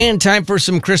And time for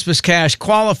some Christmas cash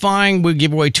qualifying. We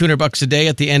give away $200 a day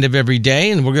at the end of every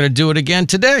day, and we're going to do it again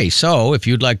today. So if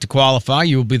you'd like to qualify,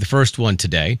 you will be the first one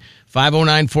today.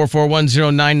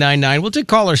 509-441-0999. We'll take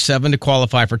caller 7 to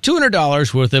qualify for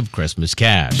 $200 worth of Christmas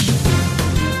cash.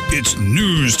 It's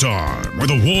news time with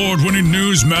award-winning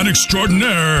newsman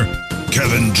extraordinaire,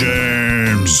 Kevin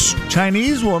James.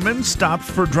 Chinese woman stopped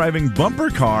for driving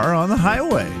bumper car on the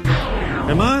highway.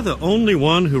 Am I the only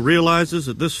one who realizes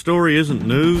that this story isn't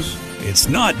news? It's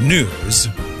not news.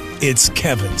 It's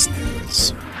Kevin's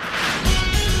news.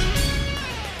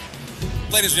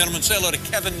 Ladies and gentlemen, say hello to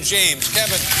Kevin James.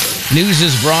 Kevin. News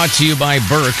is brought to you by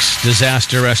Burke's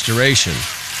Disaster Restoration.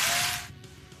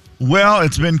 Well,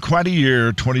 it's been quite a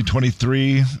year,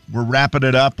 2023. We're wrapping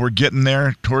it up. We're getting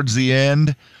there towards the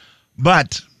end.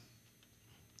 But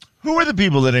who are the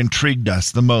people that intrigued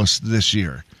us the most this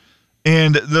year?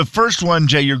 And the first one,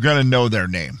 Jay, you're going to know their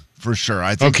name for sure.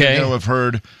 I think okay. You know, have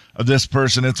heard of this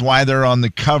person. It's why they're on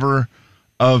the cover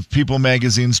of People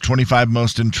Magazine's 25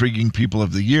 Most Intriguing People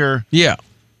of the Year. Yeah.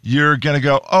 You're going to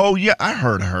go, oh, yeah, I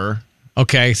heard of her.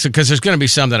 Okay, so because there's going to be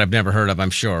some that I've never heard of,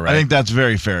 I'm sure, right? I think that's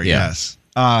very fair, Yeah. yes.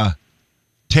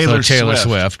 Taylor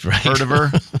Swift, right? Heard of her?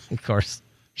 Of course.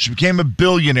 She became a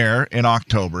billionaire in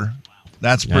October.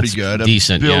 That's pretty good.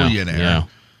 Decent, a billionaire. Yeah.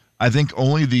 I think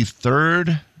only the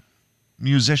third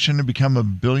musician to become a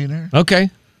billionaire.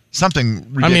 Okay. Something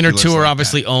ridiculous. I mean, her tour like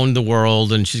obviously owned the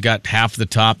world, and she's got half the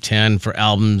top 10 for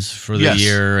albums for the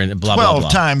year, and blah, blah, blah.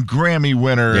 12-time Grammy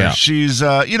winner. Yeah. She's,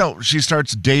 she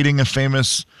starts dating a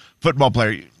famous football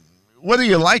player. Whether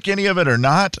you like any of it or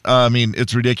not, I mean,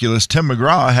 it's ridiculous. Tim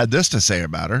McGraw had this to say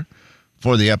about her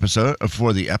for the episode.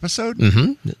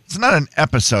 Mm-hmm. It's not an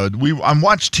episode. I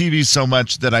watch TV so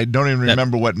much that I don't even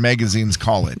remember what magazines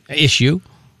call it. Issue.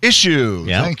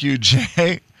 Yeah. Thank you,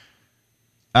 Jay.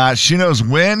 She knows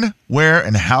when, where,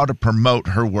 and how to promote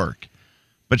her work.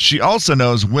 But she also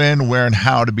knows when, where, and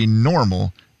how to be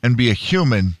normal and be a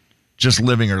human just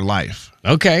living her life.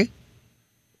 Okay.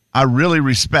 I really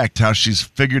respect how she's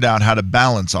figured out how to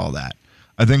balance all that.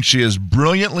 I think she has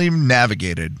brilliantly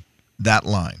navigated that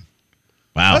line.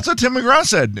 Wow. That's what Tim McGraw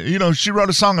said. You know, she wrote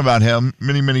a song about him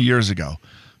many, many years ago.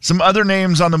 Some other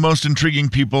names on the most intriguing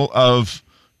people of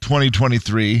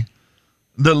 2023.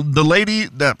 The lady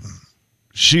that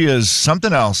she is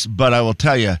something else, but I will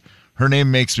tell you, her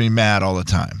name makes me mad all the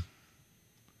time.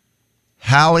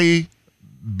 Halle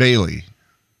Bailey.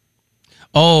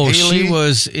 Oh, Halle she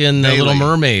was in The Bailey. Little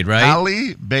Mermaid, right?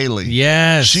 Halle Bailey.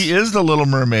 Yes. She is the Little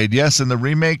Mermaid. Yes, in the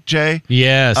remake, Jay.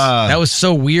 Yes. That was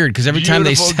so weird because every time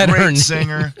they said great her name.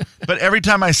 singer. But every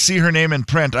time I see her name in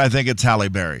print, I think it's Halle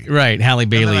Berry. Right. Halle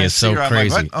And Bailey then I is see so her, I'm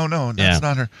crazy. like, what? Oh, no, that's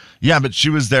not her. Yeah, but she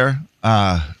was there.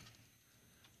 By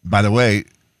the way,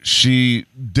 she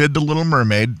did The Little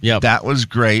Mermaid. Yep. That was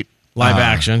great. Live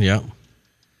action, yeah.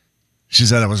 She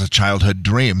said it was a childhood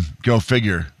dream. Go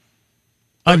figure.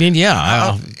 I mean,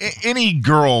 yeah. Any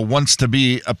girl wants to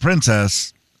be a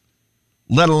princess,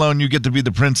 let alone you get to be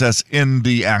the princess in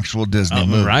the actual Disney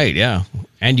movie. Right, yeah.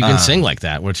 And you can sing like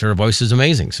that, which her voice is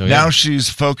amazing. So Now she's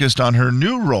focused on her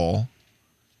new role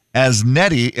as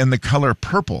Nettie in The Color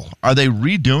Purple. Are they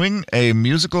redoing a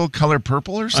musical Color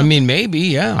Purple or something? I mean, maybe,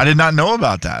 yeah. I did not know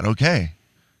about that. Okay.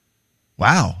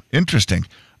 Wow. Interesting.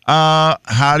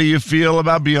 How do you feel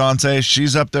about Beyonce?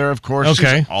 She's up there, of course.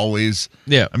 Okay. She's always.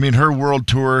 Yeah. I mean, her world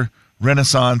tour,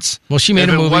 Renaissance. Well, she made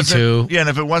a movie, too. Yeah, and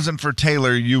if it wasn't for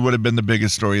Taylor, you would have been the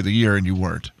biggest story of the year, and you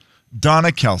weren't.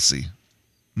 Donna Kelsey.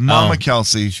 Mama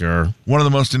Kelsey. Sure. One of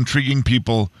the most intriguing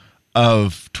people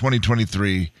of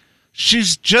 2023.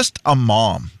 She's just a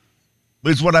mom,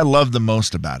 is what I love the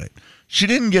most about it. She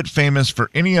didn't get famous for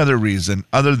any other reason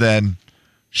other than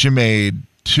she made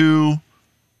 2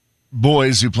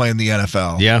 boys who play in the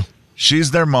NFL. Yeah.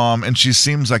 She's their mom, and she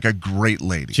seems like a great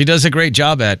lady. She does a great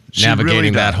job at She navigating really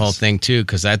that does. whole thing, too,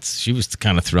 because she was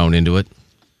kind of thrown into it.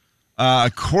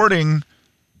 According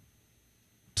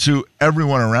to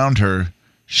everyone around her,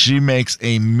 she makes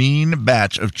a mean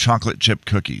batch of chocolate chip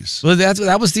cookies. Well,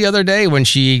 that was the other day when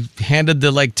she handed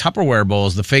the Tupperware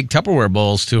bowls, the fake Tupperware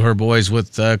bowls, to her boys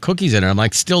with cookies in her. I'm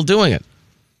like, still doing it.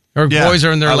 Her boys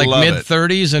are in their I love it.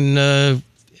 mid-30s and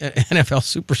NFL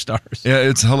superstars. Yeah,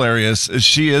 it's hilarious.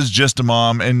 She is just a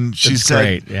mom, and she That's said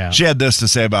great, yeah. she had this to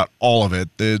say about all of it.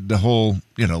 The whole,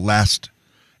 last.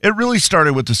 It really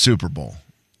started with the Super Bowl.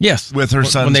 Yes, With her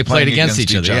sons when they played playing against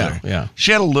each other. Yeah.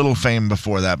 She had a little fame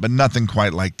before that, but nothing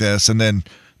quite like this. And then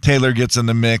Taylor gets in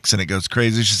the mix, and it goes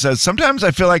crazy. She says, sometimes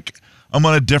I feel like I'm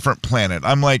on a different planet.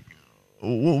 I'm like,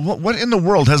 what in the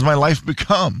world has my life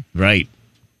become? Right.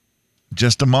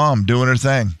 Just a mom doing her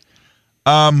thing.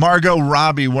 Margot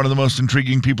Robbie, one of the most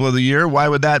intriguing people of the year. Why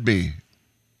would that be?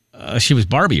 She was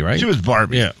Barbie, right? She was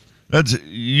Barbie. Yeah.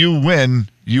 You win,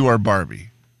 you are Barbie.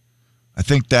 I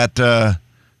think that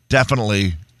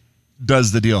definitely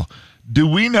does the deal. Do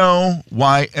we know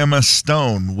why Emma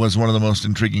Stone was one of the most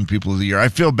intriguing people of the year? I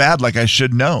feel bad, like I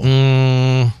should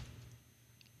know.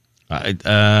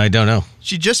 I don't know.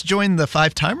 She just joined the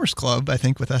Five Timers Club, I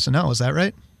think, with SNL. Is that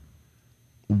right?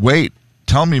 Wait,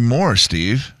 tell me more,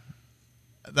 Steve.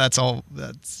 That's all.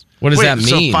 What does that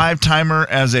mean? So 5-timer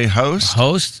as a host?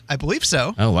 Host? I believe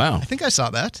so. Oh, wow. I think I saw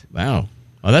that. Wow.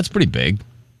 Oh, that's pretty big.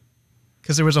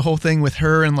 Because there was a whole thing with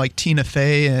her and like Tina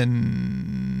Fey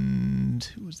and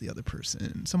who was the other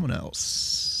person? Someone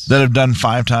else. That have done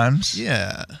 5 times?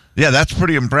 Yeah. Yeah, that's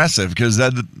pretty impressive because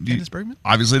that Candace Bergman?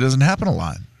 obviously doesn't happen a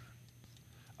lot.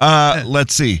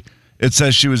 Let's see. It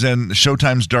says she was in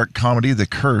Showtime's dark comedy, The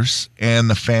Curse, and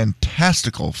the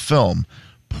fantastical film,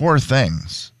 Poor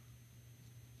Things.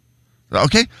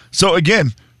 Okay, so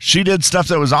again, she did stuff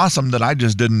that was awesome that I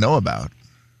just didn't know about.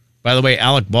 By the way,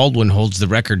 Alec Baldwin holds the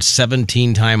record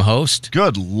 17-time host,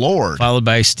 Good Lord. followed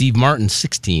by Steve Martin,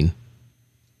 16.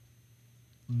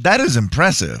 That is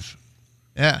impressive.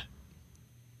 Yeah.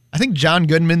 I think John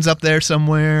Goodman's up there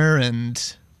somewhere, and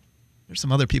there's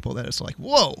some other people that it's like,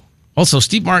 whoa. Also,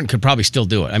 Steve Martin could probably still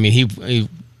do it. I mean, he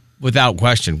without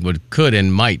question, could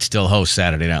and might still host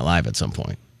Saturday Night Live at some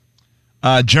point.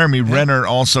 Jeremy Renner,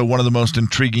 also one of the most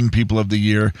intriguing people of the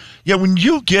year. Yeah, when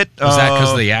you get Was that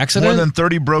 'cause of the accident? more than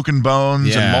 30 broken bones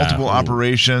and Yeah. multiple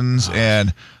operations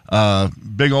and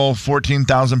big old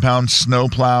 14,000-pound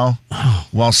snowplow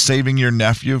while saving your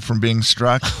nephew from being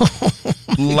struck,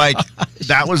 like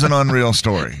that was an unreal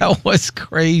story. That was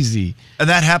crazy. And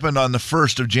that happened on the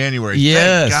 1st of January.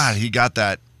 Yes. Thank God he got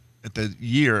that at the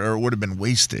year, or it would have been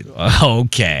wasted.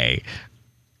 Okay.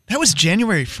 That was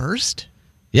January 1st?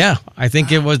 Yeah, I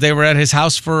think it was. They were at his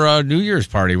house for a New Year's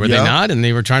party, were they Yeah. not? And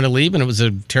they were trying to leave, and it was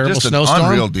a terrible Just an snowstorm.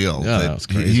 unreal deal. Yeah, that that was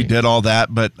crazy. he did all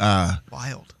that, but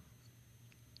Wild.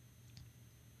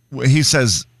 he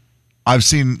says, I've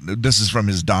seen, this is from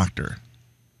his doctor.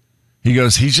 He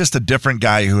goes, he's just a different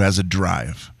guy who has a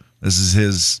drive. This is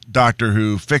his doctor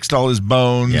who fixed all his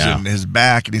bones Yeah. and his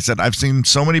back. And he said, I've seen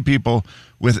so many people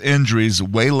with injuries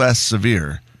way less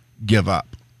severe give up.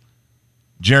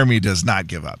 Jeremy does not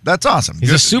give up. That's awesome. He's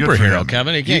Good- a good for superhero, him.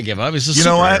 Kevin. He can't give up. He's a You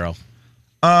know what?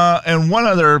 superhero. And one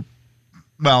other,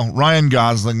 well, Ryan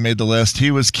Gosling made the list. He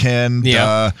was Ken.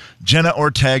 Yeah. Jenna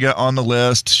Ortega on the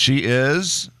list. She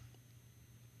is.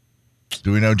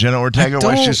 Do we know Jenna Ortega?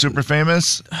 Why don't- she's super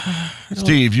famous?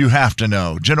 Steve, you have to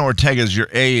know. Jenna Ortega is your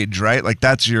age, right? Like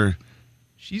that's your.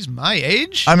 She's my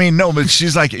age? I mean, no, but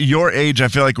she's like your age. I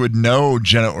feel like would know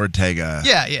Jenna Ortega.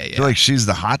 Yeah. I feel like she's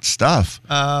the hot stuff.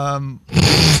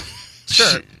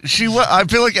 Sure. I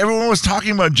feel like everyone was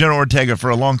talking about Jenna Ortega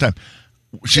for a long time.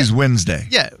 She's Wednesday.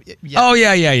 Yeah. Oh,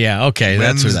 yeah. Okay,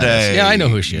 that's who that Wednesday. is. Yeah, I know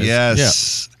who she is.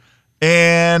 Yes.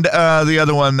 And the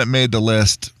other one that made the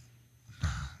list,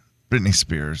 Britney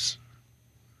Spears.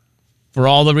 Yeah. For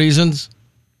all the reasons.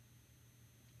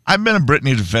 I've been a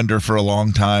Britney defender for a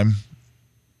long time.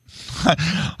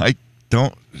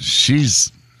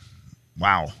 She's,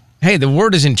 wow. Hey, the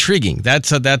word is intriguing. That's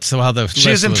how the She list is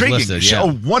was intriguing. listed. She, Yeah.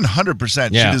 100%.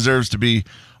 Yeah. She deserves to be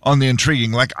on the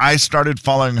intriguing. Like I started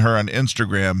following her on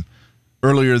Instagram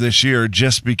earlier this year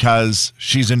just because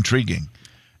she's intriguing.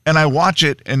 And I watch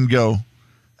it and go,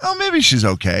 oh, maybe she's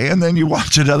okay. And then you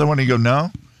watch another one and you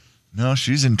go, no,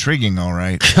 she's intriguing, all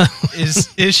right.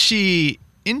 Is she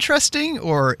interesting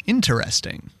or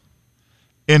interesting?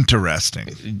 Interesting.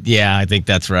 Yeah, I think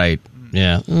that's right.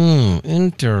 Yeah.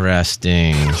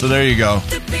 Interesting. So there you go.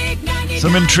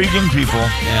 Some intriguing people.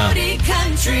 Yeah.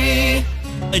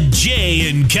 A Jay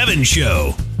and Kevin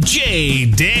Show. Jay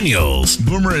Daniels.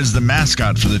 Boomer is the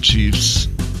mascot for the Chiefs.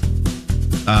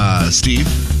 Steve,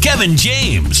 Kevin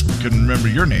James. couldn't remember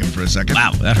your name for a second.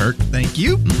 Wow, that hurt. Thank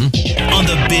you. On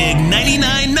the big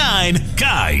 99.9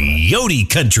 Coyote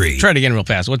Country. Try it again real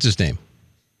fast. What's his name?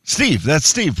 Steve, that's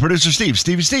Steve, producer Steve.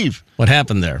 Steve. What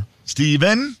happened there?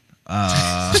 Steven,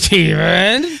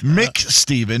 Steven. Mick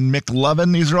Steven,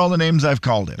 McLovin. These are all the names I've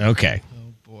called him. Okay.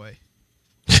 Oh, boy.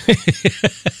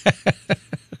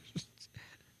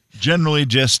 Generally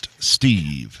just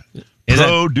Steve. Is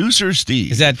that- Producer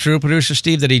Steve. Is that true, producer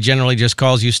Steve, that he generally just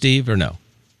calls you Steve or no?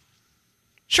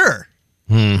 Sure.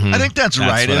 I think that's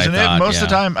right, what I isn't thought, it? Most of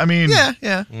the yeah. time, I mean,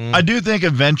 Yeah. I do think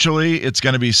eventually it's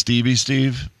going to be Stevie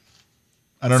Steve.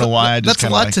 I don't know why. I just That's a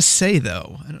kinda lot like, to say,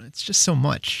 though. It's just so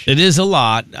much. It is a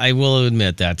lot. I will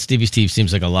admit that. Stevie Steve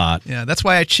seems like a lot. Yeah, that's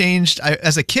why I changed.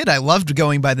 As a kid, I loved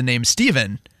going by the name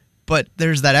Steven, but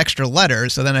there's that extra letter,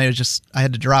 so then I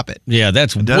had to drop it. Yeah,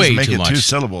 that's It does way make too it much. 2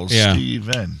 syllables. Yeah.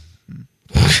 Steven.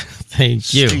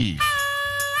 Thank you. Steve.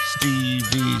 Steve.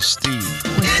 It's the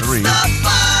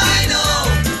final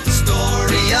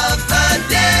story of the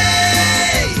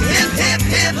day. Hip, hip,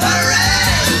 hip,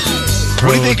 hooray!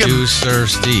 What do you think of- Producer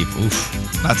Steve.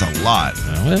 Oof. That's a lot.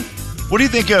 Well, What do you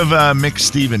think of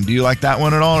McSteven? Do you like that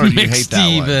one at all, or do you hate that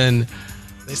one? McSteven.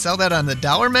 They sell that on the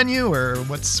dollar menu, or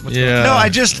what's Yeah. No,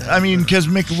 because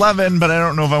McLovin, but I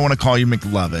don't know if I want to call you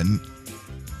McLovin.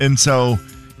 And so,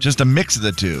 just a mix of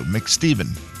the two.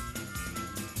 McSteven.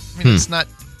 I mean, it's not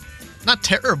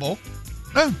terrible.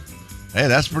 Oh, hey,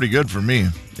 that's pretty good for me.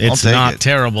 I'll It's take not it.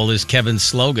 terrible is Kevin's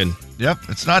slogan. Yep,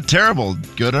 it's not terrible.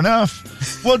 Good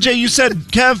enough. Well, Jay, you said,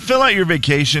 Kev, fill out your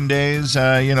vacation days. Could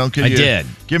I you did.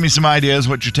 give me some ideas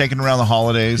what you're taking around the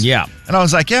holidays? Yeah. And I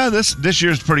was like, yeah, this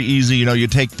year's pretty easy. You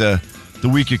take the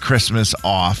week of Christmas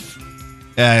off,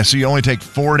 so you only take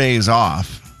 4 days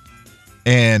off,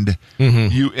 and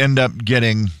you end up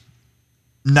getting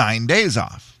 9 days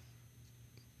off.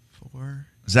 4.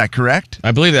 Is that correct?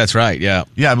 I believe that's right. Yeah.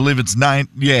 Yeah, I believe it's 9.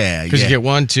 Yeah, Because you get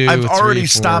 1, 2, I've 3, already 4,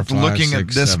 stopped 5, looking at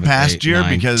 6, this 7, past 8, year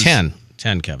 9, because 10,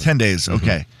 Kevin. 10 days.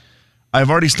 Okay. I've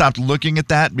already stopped looking at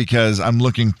that because I'm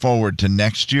looking forward to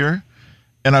next year.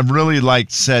 And I've really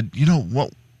said, you know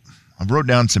what? I wrote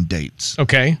down some dates.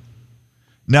 Okay.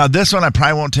 Now, this one I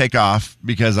probably won't take off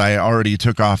because I already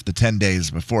took off the 10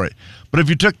 days before it. But if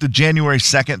you took the January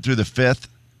 2nd through the 5th,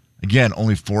 again,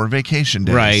 only 4 vacation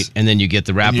days. Right. And then you get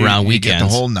the And wraparound you weekends. get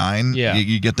the whole 9. Yeah.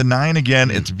 You get the 9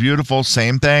 again. It's beautiful.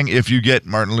 Same thing. If you get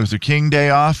Martin Luther King Day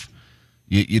off,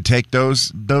 you take those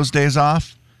days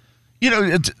off.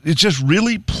 It's just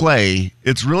really play.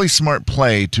 It's really smart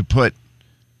play to put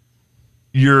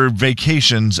your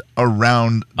vacations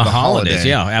around the holidays, holiday.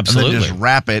 yeah, absolutely. And then just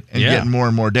wrap it and Yeah. get more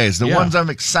and more days. The Yeah. ones I'm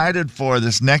excited for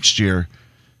this next year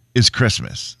is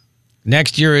Christmas.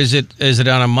 Next year, is it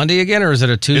on a Monday again, or is it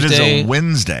a It Tuesday? is a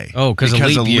Wednesday. Oh, because of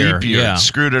leap year. Yeah. It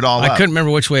screwed it all up. I couldn't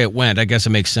remember which way it went. I guess it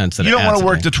makes sense that You it don't want adds to a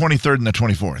work day. the 23rd and the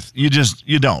 24th.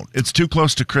 You don't. It's too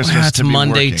close to Christmas Well, it's to be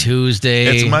Monday, working. Tuesday.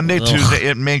 It's Monday, Ugh. Tuesday.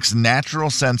 It makes natural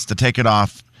sense to take it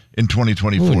off in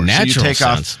 2024. Ooh, so you natural take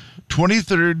sense. off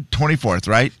 23rd, 24th,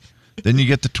 right? Then you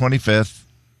get the 25th.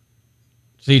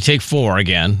 So you take 4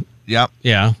 again. Yep.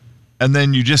 Yeah. And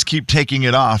then you just keep taking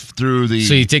it off through the...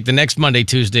 So you take the next Monday,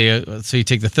 Tuesday. So you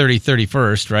take the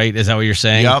 31st, right? Is that what you're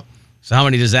saying? Yep. So how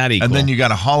many does that equal? And then you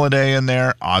got a holiday in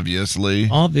there, obviously.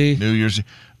 I'll be. New Year's.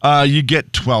 You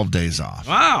get 12 days off.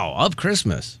 Wow, of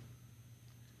Christmas.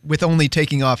 With only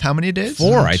taking off how many days?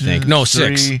 4, I think. No,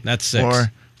 3, 6. That's 6.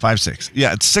 4, 5, 6.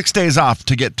 Yeah, it's 6 days off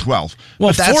to get 12. Well,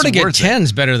 But that's 4 to get worth it. 10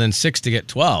 is better than 6 to get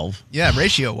 12. Yeah,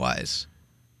 ratio-wise.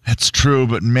 That's true,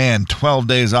 but man, 12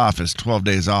 days off is 12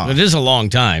 days off. It is a long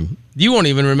time. You won't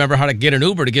even remember how to get an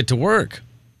Uber to get to work.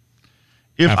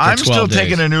 If after I'm still 12 days.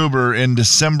 taking an Uber in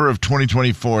December of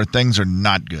 2024, things are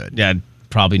not good. That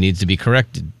probably needs to be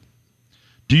corrected.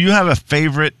 Do you have a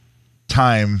favorite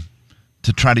time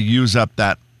to try to use up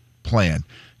that plan?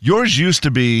 Yours used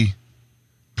to be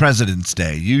President's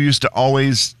Day. You used to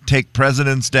always take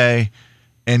President's Day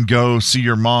and go see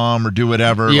your mom or do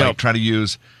whatever, Yep. like try to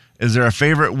use. Is there a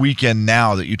favorite weekend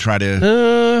now that you try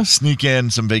to sneak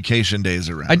in some vacation days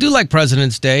around? I do like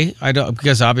President's Day. I don't,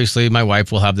 because obviously my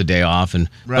wife will have the day off, but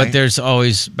Right. there's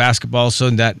always basketball, so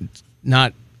that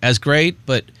not as great.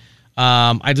 But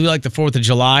I do like the 4th of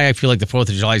July. I feel like the 4th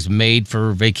of July is made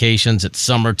for vacations. It's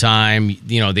summertime.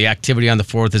 The activity on the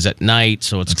 4th is at night,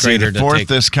 so it's See, greater the to 4th take.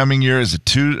 this coming year is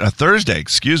a Thursday,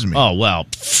 excuse me. Oh well.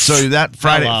 So that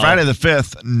Friday the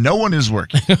 5th, no one is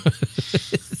working.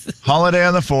 Holiday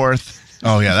on the 4th.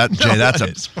 Oh yeah, Jay, that's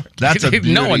a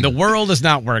beauty. No one. The world is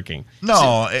not working.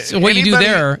 No. So what you do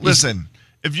there is- Listen,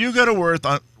 if you go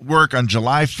to work on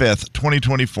July 5th,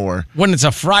 2024, When it's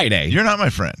a Friday. you're not my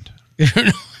friend.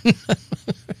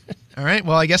 All right,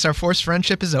 well, I guess our forced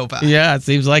friendship is over. Yeah, it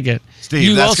seems like it. Steve,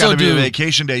 you that's also got to be a do.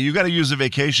 vacation day. You got to use a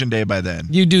vacation day by then.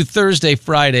 You do Thursday,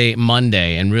 Friday,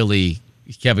 Monday, and really,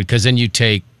 Kevin, because then you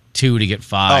take 2 to get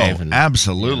 5. Oh, and,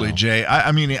 absolutely, Jay.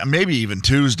 I mean, maybe even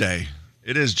Tuesday.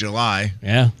 It is July.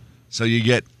 Yeah. So you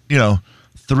get,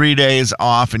 3 days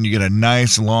off and you get a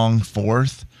nice long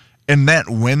 4th. And that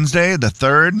Wednesday, the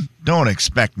 3rd, don't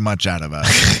expect much out of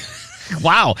us.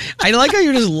 Wow. I like how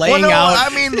you're just laying well, no, out.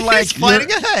 I mean, like, He's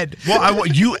planning ahead. well,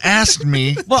 you asked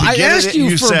me. Well, to I get asked it,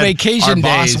 you for said, vacation our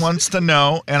days. boss wants to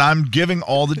know, and I'm giving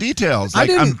all the details. I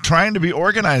Like, I'm didn't- trying to be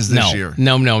organized this year.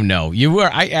 No.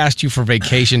 I asked you for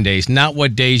vacation days, not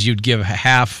what days you'd give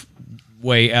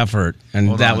halfway effort. And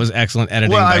Hold that on. was excellent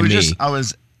editing Well, by me. I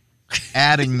was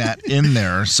adding that in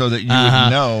there so that you Uh-huh. would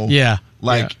know. Yeah.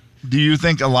 Like, do you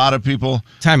think a lot of people...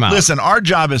 Time out. Listen, our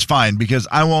job is fine because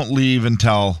I won't leave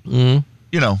until,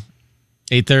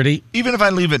 8:30. Even if I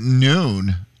leave at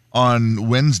noon on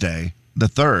Wednesday, the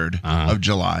 3rd of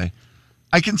July,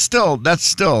 I can still, that's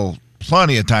still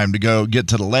plenty of time to go get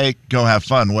to the lake, go have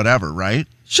fun, whatever, right?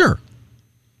 Sure.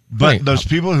 But Right. those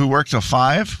people who work till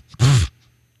 5,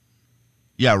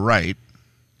 yeah, right.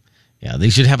 Yeah, they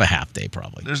should have a half day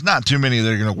probably. There's not too many that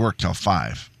are going to work till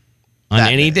 5. On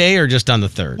that any day or just on the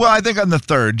 3rd? Well, I think on the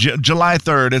 3rd, July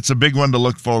 3rd, it's a big one to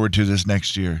look forward to this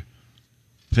next year.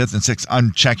 5th and 6th,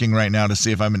 I'm checking right now to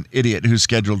see if I'm an idiot who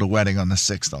scheduled a wedding on the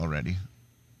 6th already.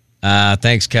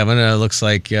 Thanks, Kevin. Looks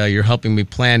like you're helping me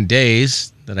plan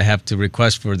days that I have to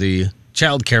request for the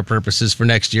child care purposes for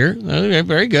next year. Okay,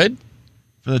 very good.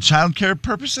 For the child care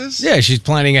purposes? Yeah, she's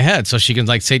planning ahead so she can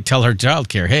tell her child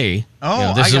care, hey,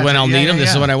 this is when I'll need them,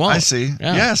 this is when I won't. I see.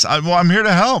 Yeah. Yes, I'm here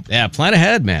to help. Yeah, plan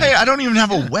ahead, man. Hey, I don't even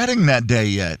have a wedding that day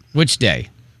yet. Which day?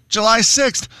 July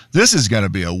 6th. This is going to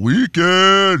be a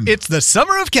weekend. It's the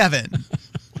summer of Kevin.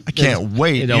 I can't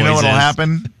wait. It You know always what'll is.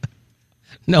 happen?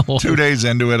 No. 2 days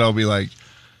into it, I'll be like,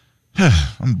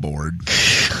 I'm bored.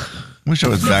 Wish I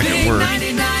was back at work.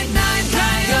 99.9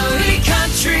 Coyote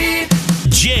Country.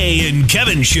 Jay and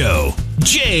Kevin Show.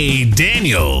 Jay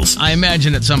Daniels. I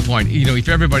imagine at some point, if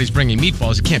everybody's bringing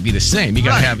meatballs, it can't be the same. You got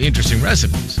to Right. have interesting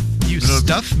recipes. You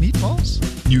stuff meatballs?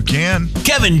 You can.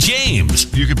 Kevin James.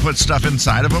 You can put stuff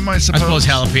inside of them, I I suppose. suppose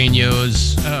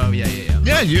jalapenos, Oh, yeah.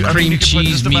 Yeah, you cream you can put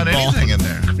cheese just about meatball. anything in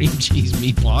there. cream cheese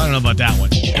meatball. I don't know about that one.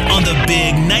 On the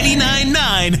big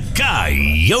 99.9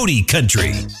 Coyote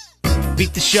Country.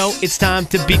 Beat the show, it's time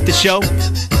to beat the show.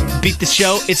 Beat the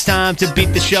show, it's time to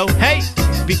beat the show. Hey!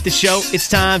 Beat the show, it's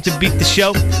time to beat the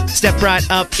show. Step right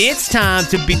up, it's time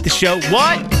to beat the show.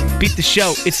 What? Beat the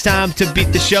show, it's time to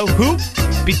beat the show. Who?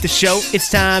 Beat the show, it's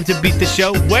time to beat the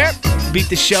show. Where? Beat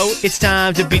the show, it's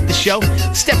time to beat the show.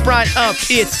 Step right up,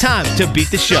 it's time to beat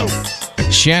the show.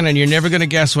 Shannon, you're never going to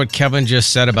guess what Kevin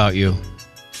just said about you.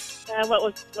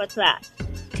 What's that?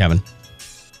 Kevin.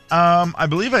 I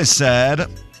believe I said,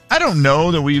 I don't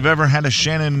know that we've ever had a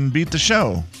Shannon beat the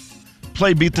show.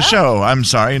 Play beat the show. I'm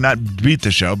sorry, not beat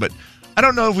the show, but I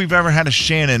don't know if we've ever had a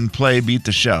Shannon play beat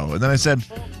the show. And then I said,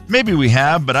 maybe we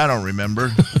have, but I don't remember.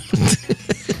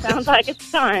 Sounds like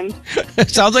it's time.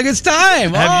 Sounds like it's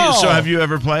time. Have you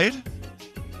ever played?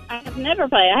 I have never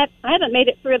played. I haven't made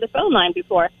it through the phone line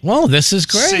before. Well, this is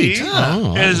great. See?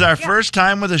 Oh. It is our first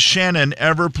time with a Shannon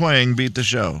ever playing beat the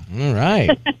show. All right.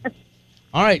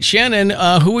 All right, Shannon,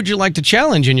 who would you like to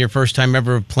challenge in your first time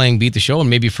ever playing Beat the Show, and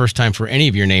maybe first time for any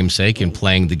of your namesake in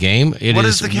playing the game? What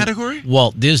is the category?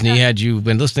 Walt Disney. Had you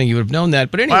been listening, you would have known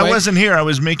that. But anyway. Well, I wasn't here. I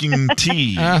was making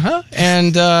tea. Uh-huh.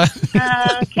 And How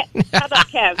about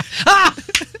Kev?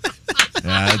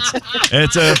 Yeah,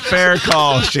 it's a fair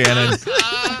call, Shannon.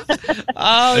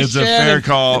 oh, It's a Shannon. fair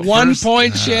call. 1 First-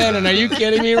 point, Shannon. Are you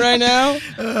kidding me right now?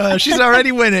 She's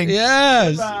already winning.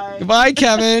 Yes. Goodbye,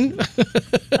 Kevin.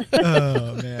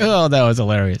 Oh, man. Oh, that was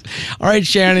hilarious. All right,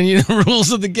 Shannon, the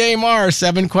rules of the game are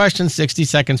 7 questions, 60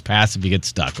 seconds pass if you get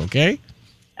stuck, okay?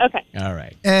 Okay. All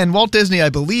right. And Walt Disney, I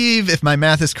believe, if my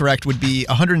math is correct, would be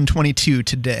 122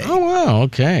 today. Oh, wow,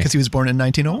 okay. Because he was born in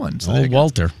 1901. So there Oh, you go.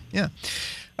 Walter. Yeah.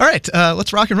 All right,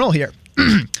 let's rock and roll here.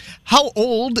 How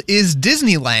old is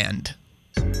Disneyland?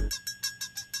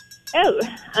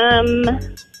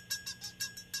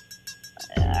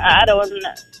 I don't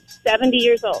know. 70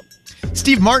 years old.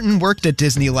 Steve Martin worked at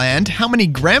Disneyland. How many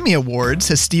Grammy Awards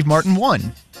has Steve Martin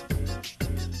won?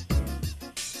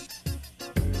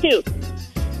 2.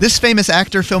 This famous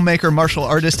actor, filmmaker, martial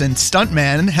artist, and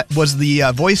stuntman was the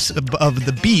voice of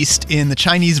the Beast in the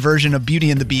Chinese version of Beauty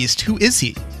and the Beast. Who is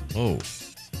he? Oh.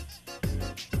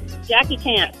 Jackie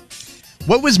Chan.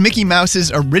 What was Mickey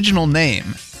Mouse's original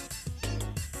name?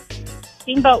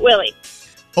 Steamboat Willie.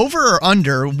 Over or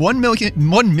under 1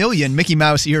 million Mickey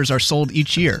Mouse ears are sold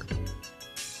each year.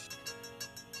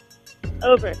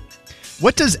 Over.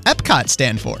 What does Epcot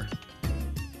stand for?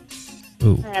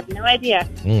 Ooh. I have no idea.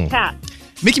 Pass.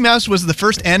 Mickey Mouse was the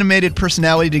first animated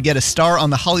personality to get a star on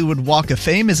the Hollywood Walk of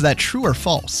Fame. Is that true or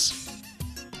false?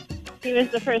 He was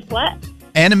the first what?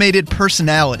 Animated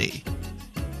personality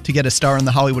to get a star on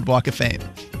the Hollywood Walk of Fame.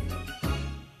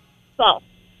 False.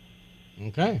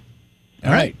 Okay.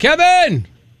 All right. Kevin!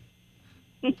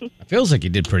 Feels like you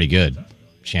did pretty good,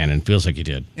 Shannon. Feels like you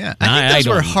did. Yeah, I think those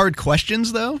were don't- hard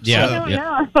questions, though. Yeah. I don't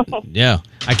yeah. know. Yeah.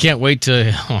 I can't wait to.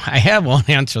 I have one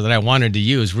answer that I wanted to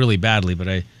use really badly, but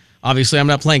I'm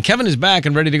not playing. Kevin is back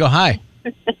and ready to go. Hi.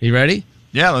 You ready?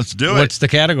 Yeah, let's do it. What's the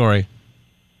category?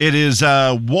 It is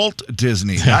Walt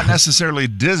Disney, not necessarily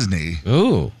Disney.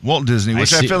 Ooh. Walt Disney,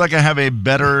 which I see. feel like I have a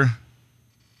better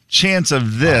chance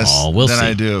of this Oh, we'll than see.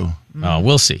 I do. Oh,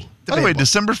 we'll see. By the way, Debatable.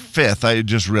 December 5th, I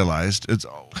just realized, it's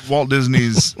Walt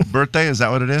Disney's birthday. Is that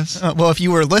what it is? Well, if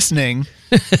you were listening,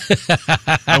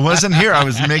 I wasn't here. I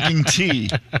was making tea.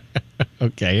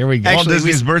 Okay, here we go. Walt Actually,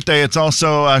 Disney's birthday. It's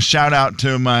also a shout out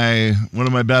to one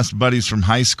of my best buddies from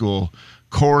high school,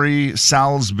 Corey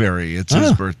Salisbury. It's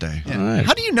his birthday. yeah. All right.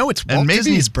 How do you know it's Walt maybe-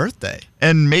 Disney's birthday?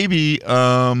 And maybe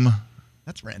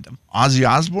That's random. Ozzy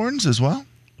Osbourne's as well.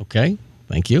 Okay,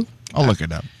 thank you. I'll look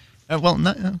it up.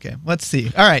 Okay. Let's see.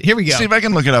 All right, here we go. See if I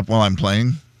can look it up while I'm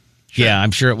playing. Yeah,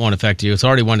 I'm sure it won't affect you. It's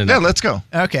already 1-0. Yeah, let's go.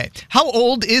 Okay. How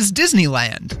old is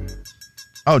Disneyland?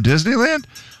 Oh, Disneyland?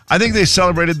 I think they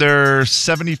celebrated their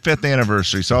 75th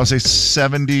anniversary, so I'll say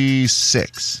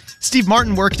 76. Steve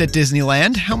Martin worked at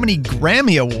Disneyland. How many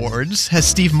Grammy Awards has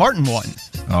Steve Martin won?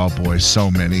 Oh boy, so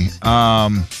many.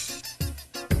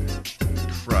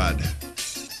 Crud.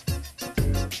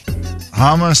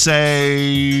 I'm gonna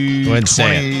say Go ahead and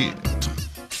say 20.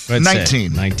 Go ahead and say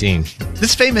it. 19. 19.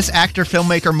 This famous actor,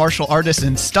 filmmaker, martial artist,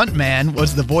 and stuntman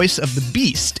was the voice of the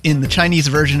Beast in the Chinese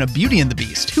version of Beauty and the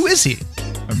Beast. Who is he?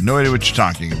 I have no idea what you're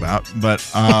talking about, but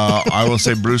I will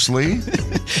say Bruce Lee.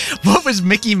 What was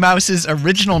Mickey Mouse's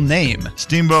original name?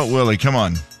 Steamboat Willie, come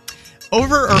on.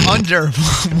 Over or under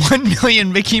 1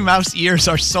 million Mickey Mouse ears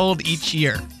are sold each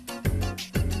year?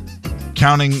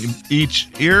 Counting each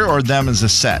ear or them as a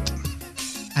set?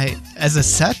 As a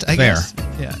set, I Fair. guess.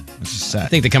 Yeah. It's a set. I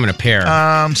think they come in a pair.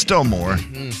 Still more.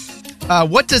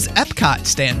 What does EPCOT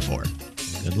stand for?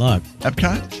 Good luck.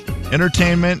 Epcot?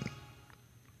 Entertainment.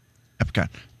 Epcot.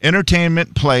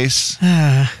 Entertainment place.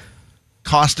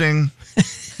 Costing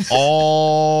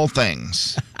all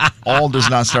things. All does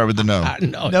not start with the no.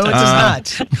 No, No, it does not.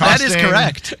 That is costing-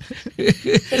 correct.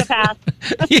 Should have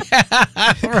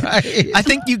passed. right. I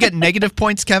think you get negative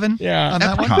points, Kevin. Yeah. On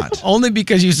that one. Epcot. Only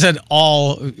because you said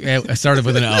all started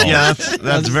with an O. Yeah,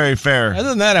 that's very fair. Other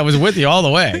than that, I was with you all the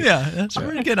way. Yeah, that's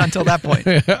pretty good until that point.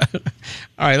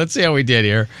 All right, let's see how we did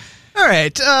here. All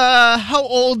right. How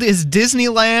old is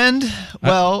Disneyland?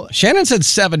 Well, Shannon said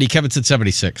 70. Kevin said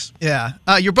 76. yeah.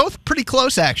 You're both pretty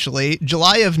close, actually.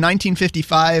 July of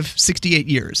 1955, 68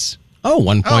 years. Oh,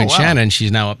 1 point wow. Shannon.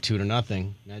 She's now up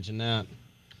 2-0. Imagine that.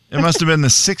 It must have been the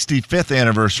 65th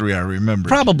anniversary, I remember.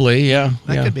 Probably, yeah.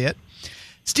 That could be it.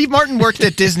 Steve Martin worked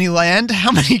at Disneyland.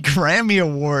 How many Grammy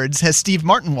Awards has Steve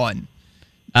Martin won?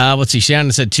 Let's see.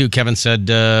 Shannon said 2. Kevin said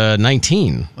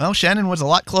 19. Well, Shannon was a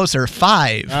lot closer.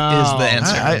 5 is the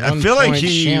answer. I 1 feel like point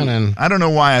he. Shannon. I don't know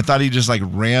why. I thought he just like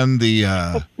ran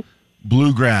the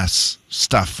bluegrass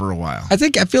stuff for a while. I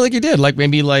feel like he did.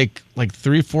 Maybe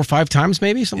 3, 4, 5 times,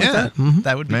 maybe something yeah, like that. Mm-hmm.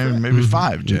 that would be Maybe, correct. maybe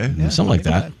 5, Jay. Something like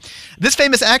that. This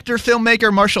famous actor,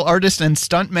 filmmaker, martial artist, and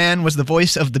stuntman was the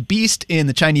voice of the Beast in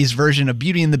the Chinese version of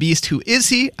Beauty and the Beast. Who is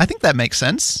he? I think that makes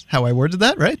sense, how I worded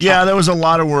that, right? Yeah, there was a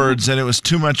lot of words, and it was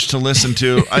too much to listen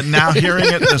to. Now hearing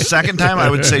it the second time, I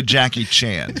would say Jackie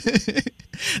Chan.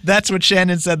 That's what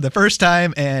Shannon said the first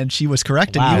time, and she was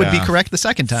correct, and Wow. you would be Yeah. correct the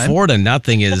second time.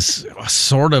 4-0 is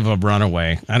sort of a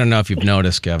runaway. I don't know if you've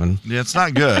noticed, Kevin. Yeah, it's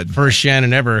not good. First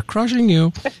Shannon ever crushing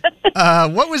you.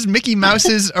 What was Mickey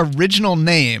Mouse's original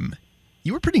name?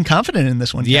 You were pretty confident in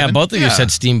this one, Yeah, Kevin. both of you Yeah. said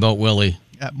Steamboat Willie.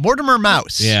 Mortimer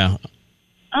Mouse. Yeah.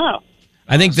 Oh.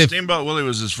 I think Steamboat Willie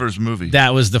was his first movie.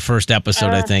 that was the first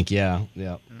episode, I think. Yeah.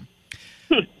 Yeah.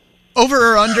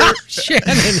 Over or under? Shannon.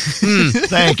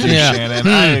 Thank you, Yeah. Shannon.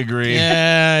 I agree.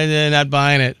 Yeah, not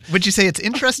buying it. Would you say it's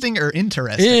interesting or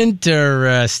interesting?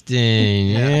 Interesting.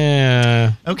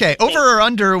 Yeah. Okay, over or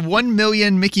under 1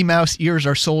 million Mickey Mouse ears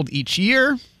are sold each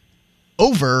year.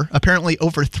 Over, apparently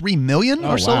over 3 million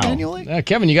are sold annually.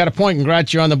 Kevin, you got a point.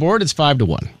 Congrats, you're on the board. It's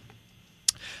 5-1.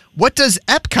 What does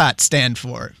EPCOT stand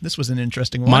for? This was an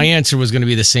interesting one. My answer was going to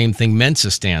be the same thing Mensa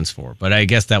stands for, but I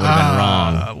guess that would have been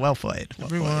wrong. Well played.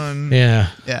 Everyone. Yeah.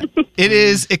 Yeah. It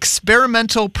is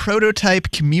Experimental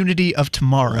Prototype Community of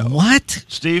Tomorrow. What?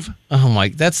 Steve, Oh my!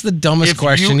 That's the dumbest if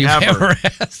question you you've ever, ever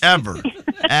asked. ever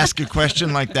ask a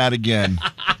question like that again,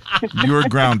 you're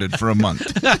grounded for a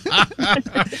month.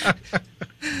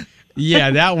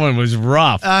 Yeah, that one was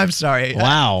rough. I'm sorry.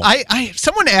 Wow. I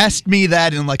someone asked me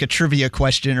that in like a trivia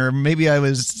question, or maybe I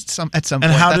was at some And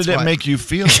point. how That's did it why. make you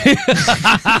feel?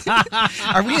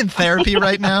 Are we in therapy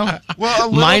right now? Well, a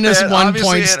little Minus bit. 1 Obviously,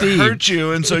 point, it Steve. hurt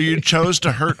you, and so you chose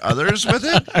to hurt others with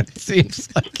it. It seems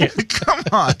like it. Come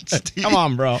on, Steve. Come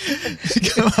on, bro.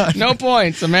 Come on. No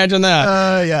points. Imagine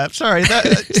that. Yeah, sorry.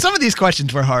 Some of these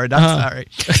questions were hard. I'm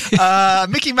sorry.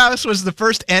 Mickey Mouse was the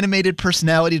first animated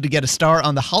personality to get a star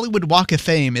on the Hollywood Walk of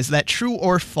Fame. Is that true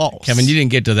or false? Kevin, you didn't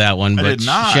get to that one, I but did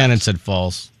not. Shannon said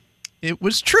false. It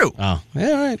was true. Oh, all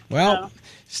right. Well,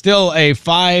 still a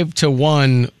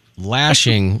 5-1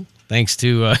 lashing thanks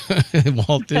to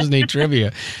Walt Disney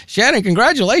Trivia. Shannon,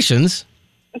 congratulations.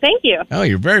 Thank you. Oh,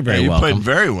 you're very, very you welcome. played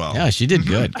very well. Yeah, she did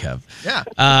good, Kev.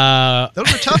 Yeah.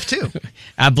 Those were tough, too.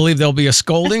 I believe there'll be a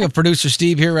scolding of producer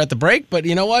Steve here at the break, but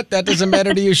you know what? That doesn't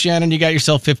matter to you, Shannon. You got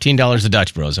yourself $15 at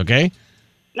Dutch Bros, okay?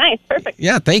 Nice. Perfect.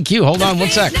 Yeah, thank you. Hold on one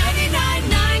sec.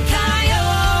 99.9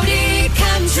 Coyote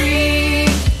Country.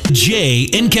 Jay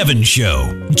and Kevin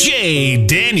Show. Jay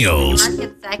Daniels.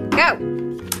 Go.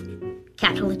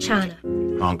 Capital of China.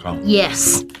 Hong Kong.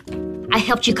 Yes. I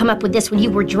helped you come up with this when you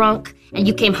were drunk and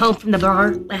you came home from the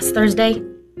bar last Thursday.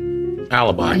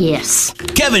 Alibi. Yes.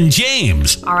 Kevin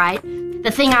James. All right.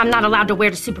 The thing I'm not allowed to wear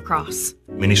to Supercross.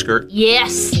 Miniskirt.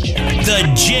 Yes.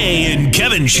 The Jay and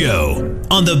Kevin Show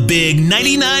on the Big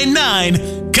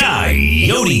 99.9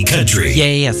 Coyote Country.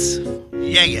 Yes.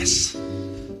 Yes.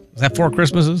 Is that 4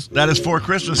 Christmases? That is 4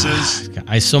 Christmases.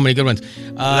 I so many good ones.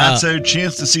 That's a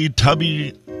chance to see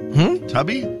Tubby.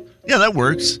 Tubby? Yeah, that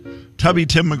works. Tubby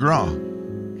Tim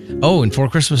McGraw. Oh, and 4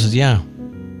 Christmases, yeah.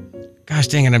 Gosh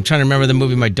dang it, I'm trying to remember the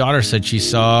movie my daughter said she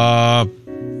saw.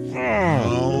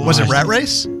 Was it Rat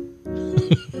Race?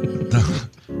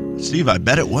 Steve, I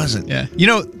bet it wasn't. Yeah. You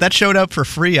know, that showed up for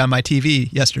free on my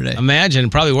TV yesterday. Imagine,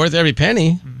 probably worth every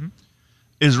penny.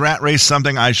 Is Rat Race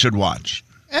something I should watch?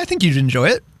 I think you'd enjoy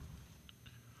it.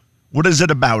 What is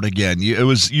it about again?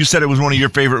 You said it was one of your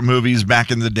favorite movies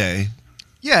back in the day.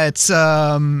 Yeah, it's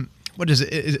what is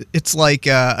it? It's like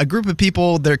a group of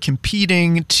people. They're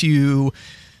competing to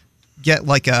get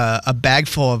like a bag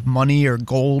full of money or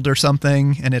gold or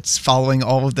something, and it's following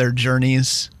all of their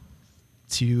journeys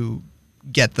to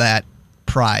get that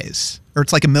prize. Or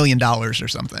it's like $1 million or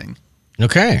something.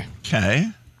 Okay.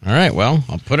 All right, well,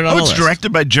 I'll put it on the list. It's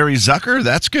directed by Jerry Zucker.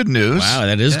 That's good news. Wow,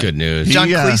 that is good news. John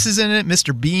Cleese is in it,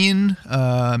 Mr. Bean,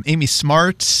 Amy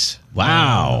Smart.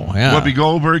 Wow. Yeah. Whoopi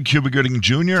Goldberg, Cuba Gooding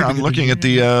Jr. I'm looking at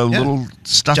the little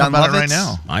stuff John about Lovitz. it right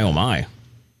now. My, oh, my.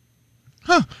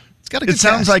 Huh. It's got a good It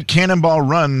sounds cast. like Cannonball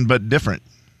Run, but different.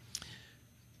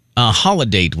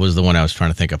 Holiday was the one I was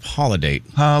trying to think of. Holiday.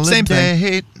 Same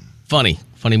thing. Funny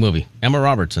movie. Emma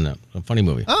Roberts in it. A funny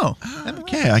movie. Oh.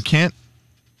 Okay, I can't.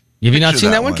 Have you not picture seen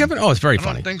that that one, one. Kevin? Oh, it's very I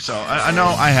funny. don't think so. I know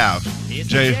I have. It's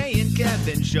Jay. the Jay and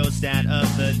Kevin show stat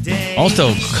of the day.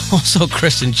 Also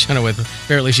Kristen Chenoweth.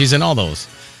 Apparently, she's in all those.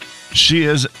 She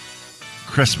is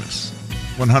Christmas.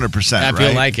 100%, I right?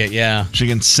 feel like it, yeah. She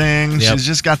can sing. Yep. She's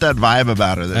just got that vibe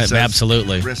about her. That says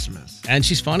Absolutely. Christmas. And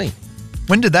she's funny.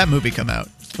 When did that movie come out?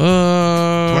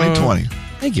 2020.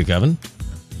 Thank you, Kevin.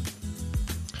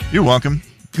 You're welcome.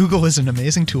 Google is an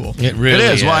amazing tool. It really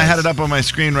It is. Well, I had it up on my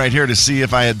screen right here to see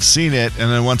if I had seen it.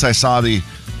 And then once I saw the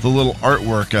little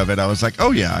artwork of it, I was like,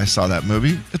 oh, yeah, I saw that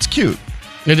movie. It's cute.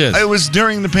 It is. It was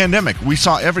during the pandemic. We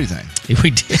saw everything. We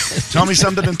did. Tell me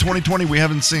something in 2020 we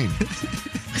haven't seen.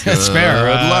 That's fair.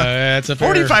 Good luck. That's a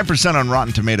fair. 45% on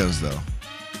Rotten Tomatoes, though.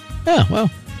 Yeah,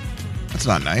 well. That's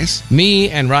not nice. Me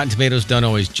and Rotten Tomatoes don't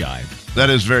always jive. That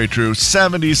is very true.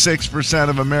 76%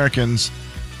 of Americans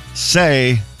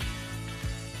say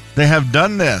they have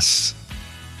done this.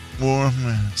 Or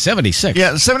 76.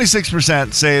 Yeah,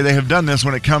 76% say they have done this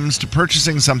when it comes to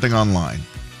purchasing something online.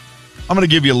 I'm going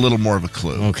to give you a little more of a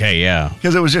clue. Okay, yeah.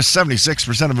 Because it was just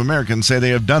 76% of Americans say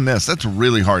they have done this. That's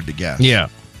really hard to guess. Yeah.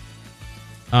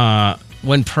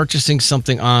 When purchasing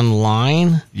something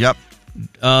online, Yep.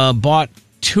 bought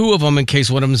 2 of them in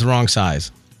case one of them's the wrong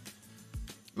size.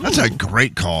 That's a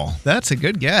great call. That's a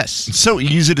good guess. It's so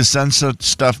easy to send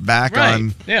stuff back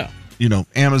on, Yeah.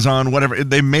 Amazon, whatever.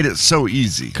 They made it so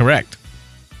easy. Correct.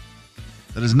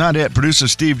 That is not it. Producer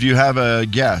Steve, do you have a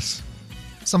guess?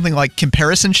 Something like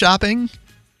comparison shopping.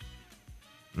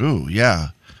 Ooh, yeah.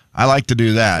 I like to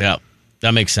do that. Yeah.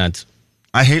 That makes sense.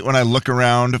 I hate when I look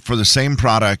around for the same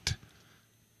product,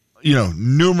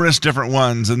 numerous different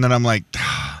ones, and then I'm like,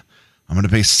 I'm going to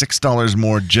pay $6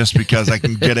 more just because I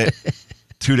can get it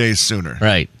 2 days sooner.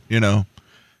 Right.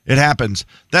 It happens.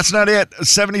 That's not it.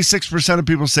 76% of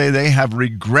people say they have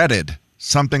regretted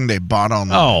something they bought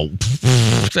online. Oh,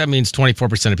 that means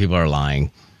 24% of people are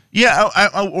lying. Yeah,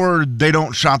 or they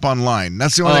don't shop online.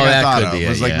 That's the only thing I that thought could be of.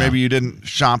 Was it, like yeah. maybe you didn't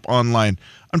shop online.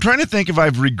 I'm trying to think if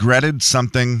I've regretted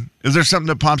something. Is there something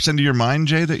that pops into your mind,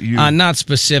 Jay, that you... Not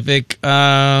specific.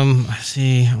 Let's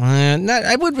see.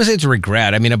 I would say it's a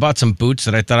regret. I mean, I bought some boots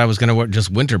that I thought I was going to wear, just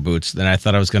winter boots, that I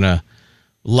thought I was going to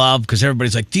love, because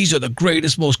everybody's like, these are the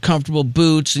greatest, most comfortable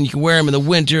boots, and you can wear them in the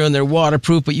winter, and they're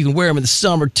waterproof, but you can wear them in the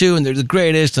summer, too, and they're the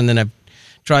greatest. And then I've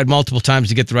tried multiple times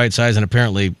to get the right size, and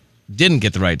apparently didn't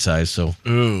get the right size. So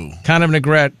Ooh. Kind of a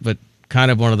regret, but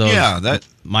kind of one of those. Yeah, that...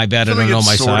 My bad, I feel don't like know it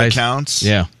my sorta size. counts.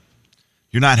 Yeah.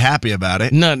 You're not happy about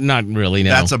it. Not really, no.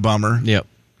 That's a bummer. Yep.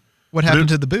 What happened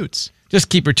to the boots? Just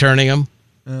keep returning them.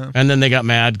 And then they got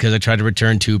mad because I tried to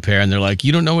return 2 pair, and they're like,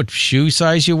 "You don't know what shoe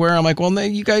size you wear?" I'm like, "Well,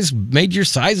 you guys made your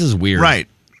sizes weird." Right.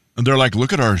 And they're like,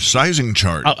 "Look at our sizing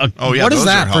chart." Oh, yeah. What is those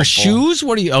that are for helpful. shoes?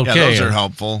 What do you? Okay, Yeah, those are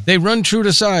helpful. They run true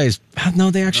to size.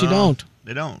 No, they actually don't.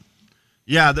 They don't.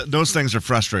 Yeah, those things are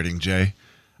frustrating, Jay.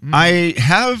 I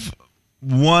have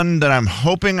one that I'm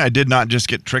hoping I did not just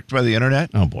get tricked by the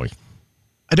internet. Oh, boy.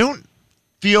 I don't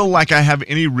feel like I have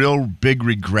any real big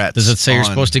regrets. Does it say you're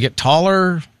supposed to get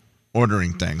taller?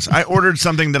 Ordering things. I ordered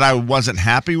something that I wasn't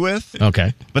happy with.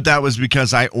 Okay. But that was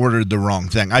because I ordered the wrong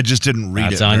thing. I just didn't read it.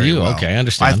 That's on very you. well. Okay, I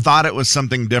understand. I thought it was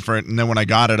something different, and then when I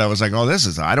got it, I was like, "Oh,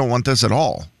 I don't want this at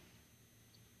all."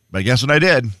 But guess what I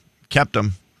did? Kept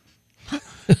them.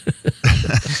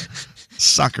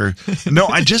 Sucker. No,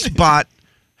 I just bought.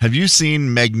 Have you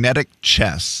seen magnetic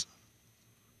chess?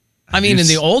 I mean, in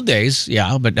the old days,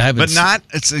 yeah, but I haven't. But not.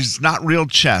 It's not real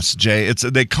chess, Jay.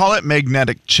 They call it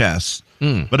magnetic chess,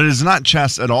 but it is not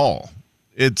chess at all.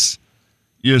 It's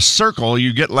you circle.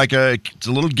 You get it's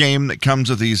a little game that comes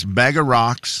with these bag of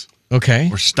rocks, okay,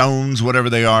 or stones, whatever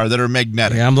they are, that are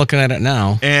magnetic. Yeah, I'm looking at it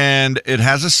now. And it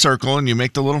has a circle, and you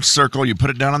make the little circle. You put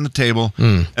it down on the table,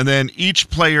 and then each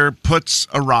player puts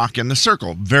a rock in the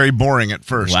circle. Very boring at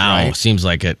first. Wow, right? Seems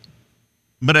like it.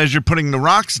 But as you're putting the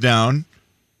rocks down,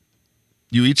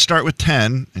 you each start with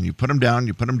 10, and you put them down,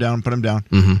 put them down.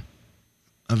 Mm-hmm.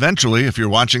 Eventually, if you're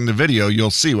watching the video,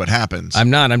 you'll see what happens. I'm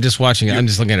not. I'm just watching it. I'm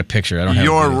just looking at a picture. I don't have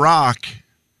your rock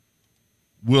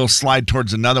will slide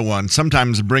towards another one,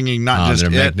 sometimes bringing not just it,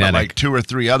 magnetic. but like 2 or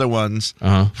 3 other ones.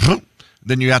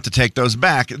 Then you have to take those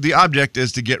back. The object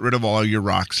is to get rid of all your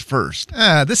rocks first.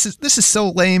 This is so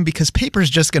lame because paper's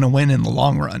just going to win in the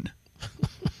long run.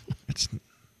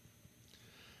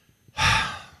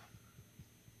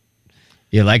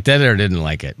 You liked it or didn't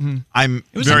like it? I'm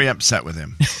very upset with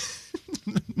him.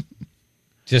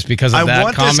 Just because of that I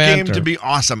want comment? this game to be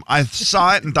awesome. I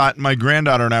saw it and thought my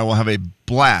granddaughter and I will have a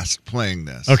blast playing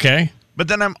this. Okay. But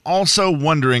then I'm also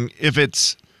wondering if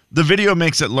the video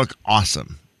makes it look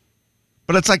awesome.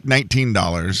 But it's like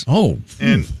 $19. Oh.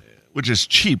 Which is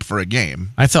cheap for a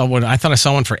game. I thought I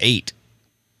saw one for $8.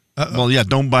 Well, yeah,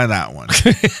 don't buy that one.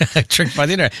 Tricked by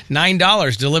the internet.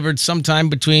 $9 delivered sometime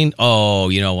between. Oh,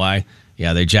 you know why?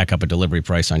 Yeah, they jack up a delivery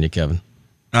price on you, Kevin.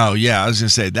 Oh yeah, I was gonna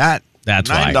say that. That's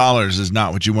 $9 is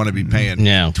not what you want to be paying.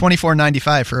 No,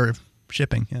 $24.95 for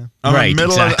shipping. Yeah, I'm right.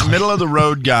 a middle of the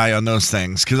road guy on those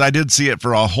things because I did see it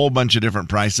for a whole bunch of different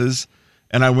prices,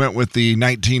 and I went with the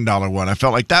 $19 one. I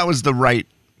felt like that was the right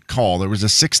call. There was a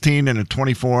 16 and a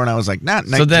 24, and I was like, not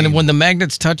 19. So then when the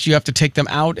magnets touch, you have to take them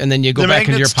out, and then you go back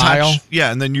into your pile?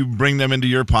 Yeah, and then you bring them into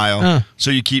your pile. So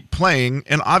you keep playing,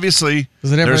 and obviously...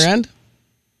 Does it ever end?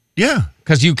 Yeah.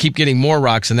 Because you keep getting more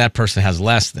rocks, and that person has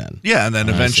less then. Yeah, and then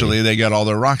eventually they get all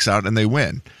their rocks out, and they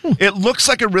win. It looks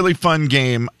like a really fun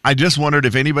game. I just wondered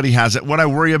if anybody has it. What I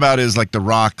worry about is like the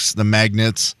rocks, the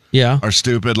magnets are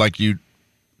stupid. Like you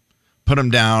put them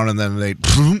down, and then they...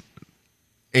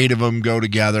 8 of them go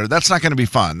together. That's not going to be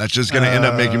fun. That's just going to end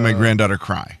up making my granddaughter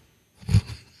cry.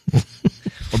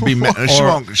 Or be mad.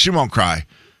 She won't cry.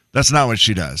 That's not what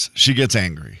she does. She gets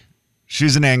angry.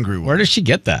 She's an angry woman. Where does she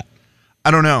get that?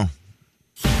 I don't know.